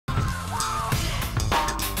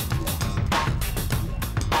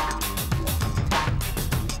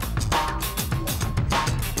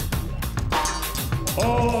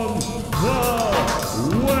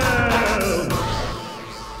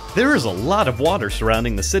There is a lot of water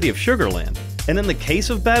surrounding the city of Sugar Land, and in the case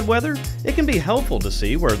of bad weather, it can be helpful to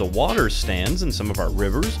see where the water stands in some of our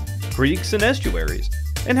rivers, creeks, and estuaries,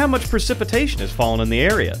 and how much precipitation has fallen in the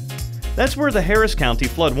area. That's where the Harris County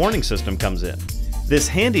Flood Warning System comes in. This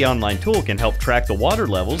handy online tool can help track the water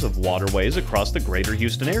levels of waterways across the greater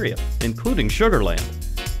Houston area, including Sugar Land.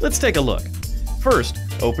 Let's take a look. First,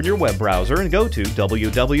 open your web browser and go to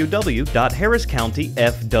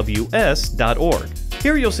www.harriscountyfws.org.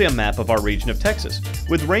 Here you'll see a map of our region of Texas,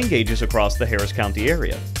 with rain gauges across the Harris County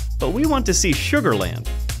area. But we want to see Sugar Land.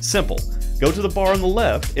 Simple. Go to the bar on the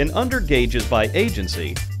left and under Gauges by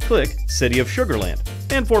Agency, click City of Sugar Land,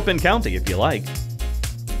 and Fort Bend County if you like.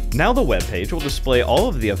 Now the web page will display all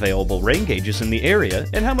of the available rain gauges in the area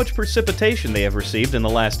and how much precipitation they have received in the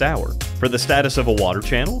last hour. For the status of a water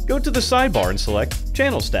channel, go to the sidebar and select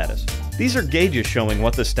Channel Status. These are gauges showing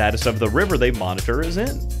what the status of the river they monitor is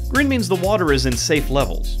in. Green means the water is in safe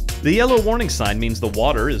levels. The yellow warning sign means the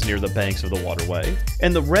water is near the banks of the waterway,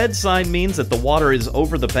 and the red sign means that the water is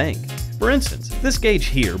over the bank. For instance, this gauge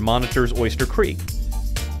here monitors Oyster Creek.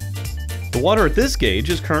 The water at this gauge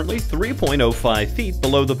is currently 3.05 feet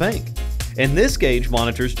below the bank, and this gauge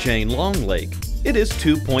monitors Jane Long Lake. It is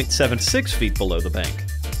 2.76 feet below the bank.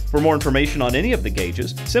 For more information on any of the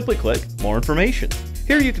gauges, simply click More Information.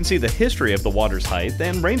 Here you can see the history of the water's height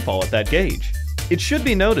and rainfall at that gauge. It should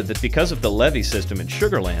be noted that because of the levee system in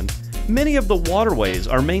Sugar Land, many of the waterways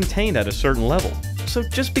are maintained at a certain level. So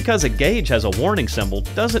just because a gauge has a warning symbol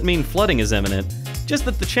doesn't mean flooding is imminent, just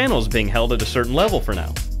that the channel is being held at a certain level for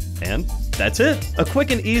now. And that's it! A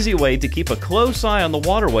quick and easy way to keep a close eye on the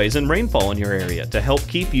waterways and rainfall in your area to help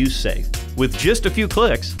keep you safe. With just a few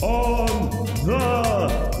clicks. On the